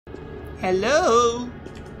Hello?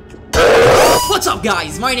 What's up,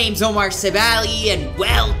 guys? My name's Omar Sabali, and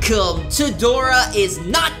welcome to Dora is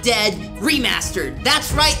Not Dead Remastered.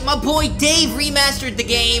 That's right, my boy Dave remastered the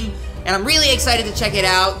game, and I'm really excited to check it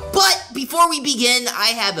out. But before we begin, I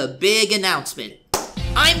have a big announcement.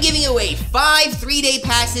 I'm giving away 5 3-day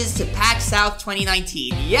passes to PAX South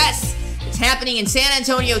 2019. Yes, it's happening in San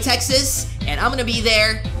Antonio, Texas, and I'm gonna be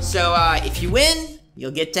there. So if you win,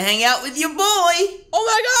 you'll get to hang out with your boy. Oh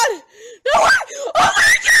my god! No way! Oh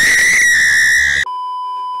my god!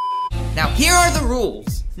 Now, here are the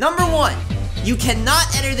rules. Number 1, you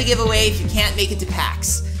cannot enter the giveaway if you can't make it to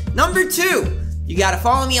PAX. Number 2, you gotta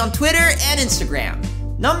follow me on Twitter and Instagram.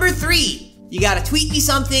 Number 3, you gotta tweet me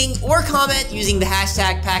something or comment using the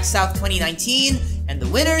hashtag PAX South 2019, and the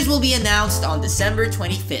winners will be announced on December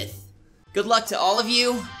 25th. Good luck to all of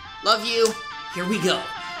you. Love you. Here we go.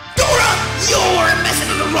 Dora, you're messing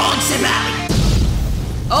with the wrong Sabali.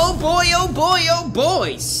 Oh boy, oh boy, oh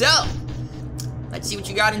boy. So, let's see what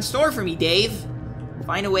you got in store for me, Dave.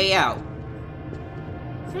 Find a way out.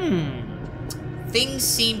 Things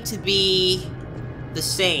seem to be the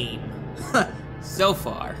same so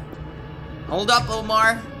far. Hold up,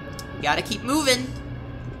 Omar. We gotta keep moving.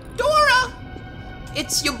 Dora!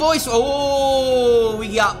 It's your boy. Oh,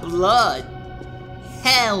 we got blood.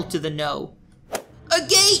 Hell to the no. A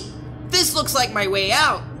gate! This looks like my way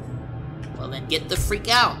out. Well then, get the freak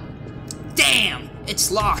out. Damn! It's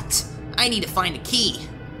locked. I need to find a key.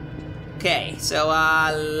 Okay, so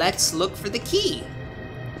let's look for the key.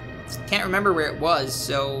 Can't remember where it was,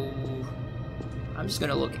 so I'm just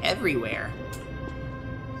gonna look everywhere.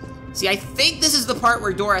 See, I think this is the part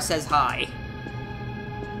where Dora says hi.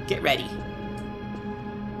 Get ready.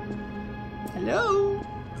 Hello?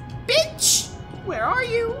 Bitch! Where are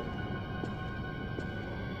you?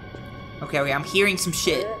 Okay, I'm hearing some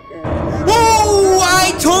shit. Oh,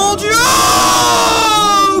 I told you!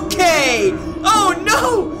 Okay! Oh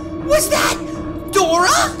no! Was that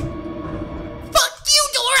Dora? Fuck you,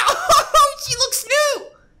 Dora! She looks new!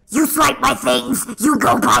 You swipe my things, you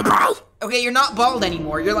go bye-bye. Okay, you're not bald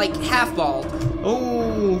anymore. You're like half bald.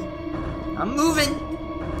 Oh, I'm moving.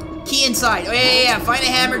 Key inside. Oh, yeah. Find a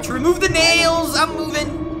hammer to remove the nails. I'm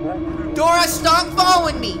moving. Dora, stop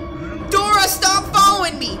following me. Dora, stop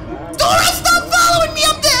following me. Dora, stop following me.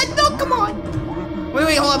 I'm dead. No, come on.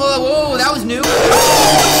 Wait, hold on. Whoa, that was new.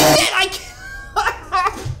 Oh, shit,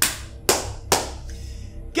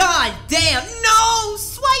 God damn. No,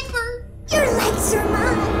 Swiper. Your legs are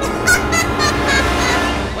mine.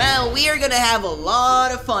 Well, we are gonna have a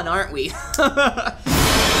lot of fun, aren't we?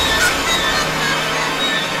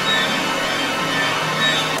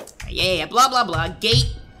 Yeah, blah, blah, blah.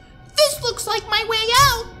 Gate. This looks like my way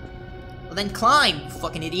out. Well, then climb, you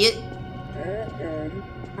fucking idiot.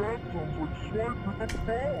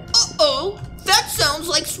 Uh-oh, that sounds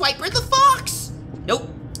like Swiper the Fox. Nope,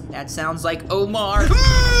 that sounds like Omar.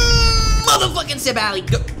 Motherfucking Sabali.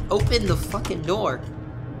 Open the fucking door.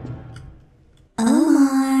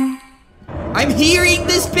 Omar. I'm hearing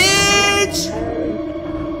this bitch!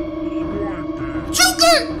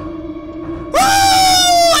 Joker!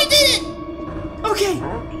 Oh, I did it! Okay.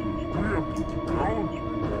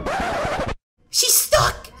 She's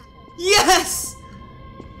stuck! Yes!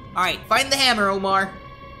 Alright, find the hammer, Omar.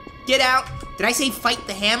 Get out. Did I say fight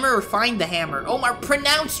the hammer or find the hammer? Omar,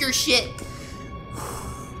 pronounce your shit.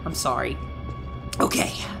 I'm sorry.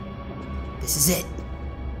 Okay. This is it.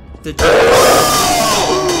 The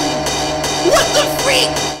What the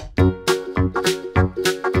freak?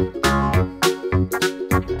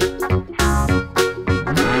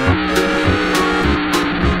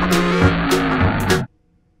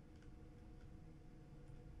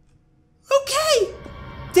 Okay.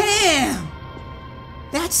 Damn.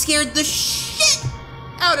 That scared the shit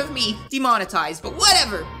out of me. Demonetized, but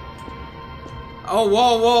whatever. Oh,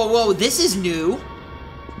 whoa. This is new.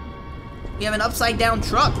 We have an upside down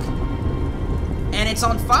truck. And it's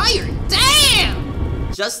on fire.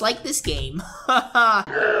 Damn! Just like this game.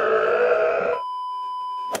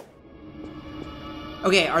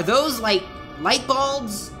 Okay, are those like light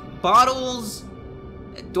bulbs, bottles,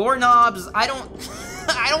 doorknobs? I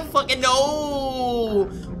don't fucking know.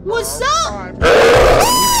 What's up?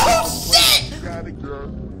 Oh shit!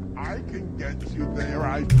 I can get you there.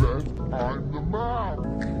 I'm the map.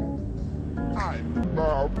 I'm the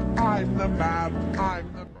map. I'm the map.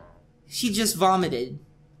 I'm the map. She just vomited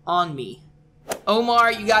on me.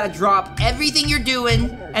 Omar, you gotta drop everything you're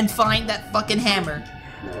doing and find that fucking hammer.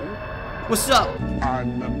 What's up?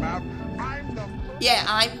 I'm the map. I'm the map. Yeah,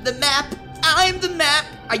 I'm the map. I'm the map.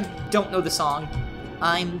 I don't know the song.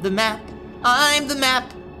 I'm the map. I'm the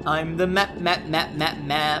map. I'm the map.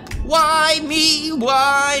 Why me?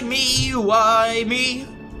 Why me? Why me?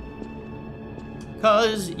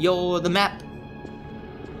 'Cause you're the map.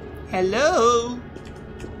 Hello?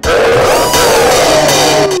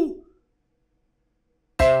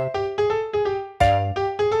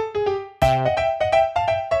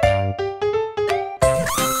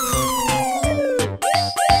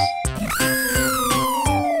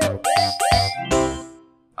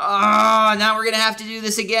 Now we're gonna have to do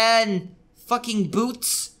this again. Fucking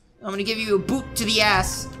boots. I'm gonna give you a boot to the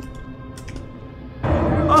ass.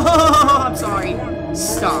 Oh, I'm sorry.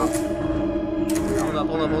 Stop. Hold up,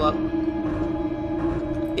 hold up, hold up.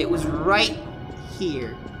 It was right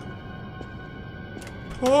here.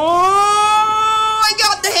 Oh, I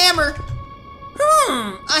got the hammer.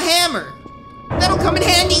 A hammer. That'll come in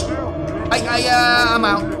handy. I'm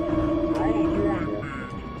out.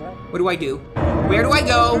 What do I do? Where do I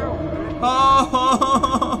go?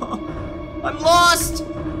 Oh, I'm lost.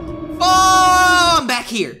 Oh, I'm back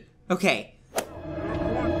here. Okay.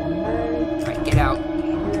 Alright, get out.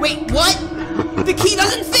 Wait, what? The key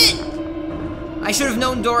doesn't fit. I should have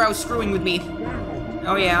known Dora was screwing with me.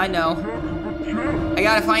 Oh yeah, I know. I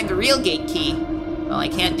gotta find the real gate key. Well, I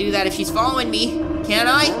can't do that if she's following me. Can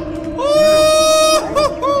I? Ooh!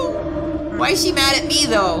 Why is she mad at me,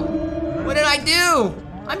 though? What did I do?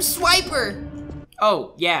 I'm Swiper.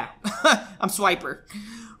 Oh, yeah. I'm Swiper.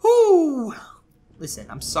 Whoo! Listen,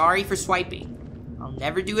 I'm sorry for swiping. I'll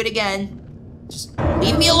never do it again. Just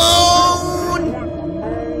leave me alone!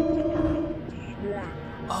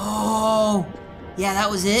 Oh, yeah,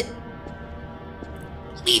 that was it.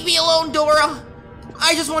 Leave me alone, Dora.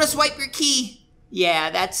 I just want to swipe your key.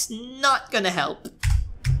 Yeah, that's not gonna help.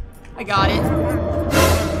 I got it.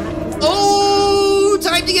 Oh,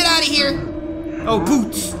 time to get out of here. Oh,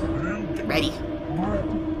 boots. Get ready.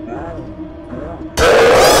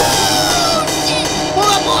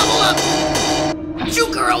 Hold up.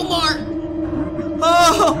 Shoot her, Omar.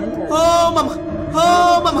 Oh,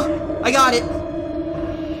 mama. I got it.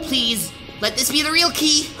 Please, let this be the real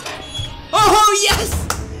key. Oh, yes!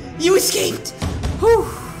 You escaped. Whew.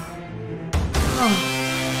 Oh.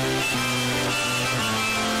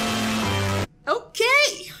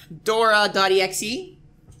 Okay, Dora.exe.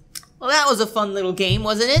 Well, that was a fun little game,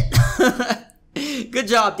 wasn't it? Good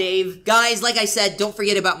job, Dave. Guys, like I said, don't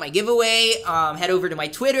forget about my giveaway. Head over to my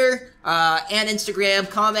Twitter and Instagram.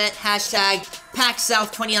 Comment, hashtag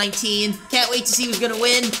PAXSouth2019. Can't wait to see who's gonna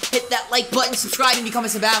win. Hit that like button, subscribe, and become a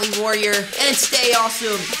Valley Warrior. And stay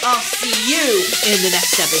awesome. I'll see you in the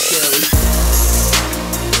next episode.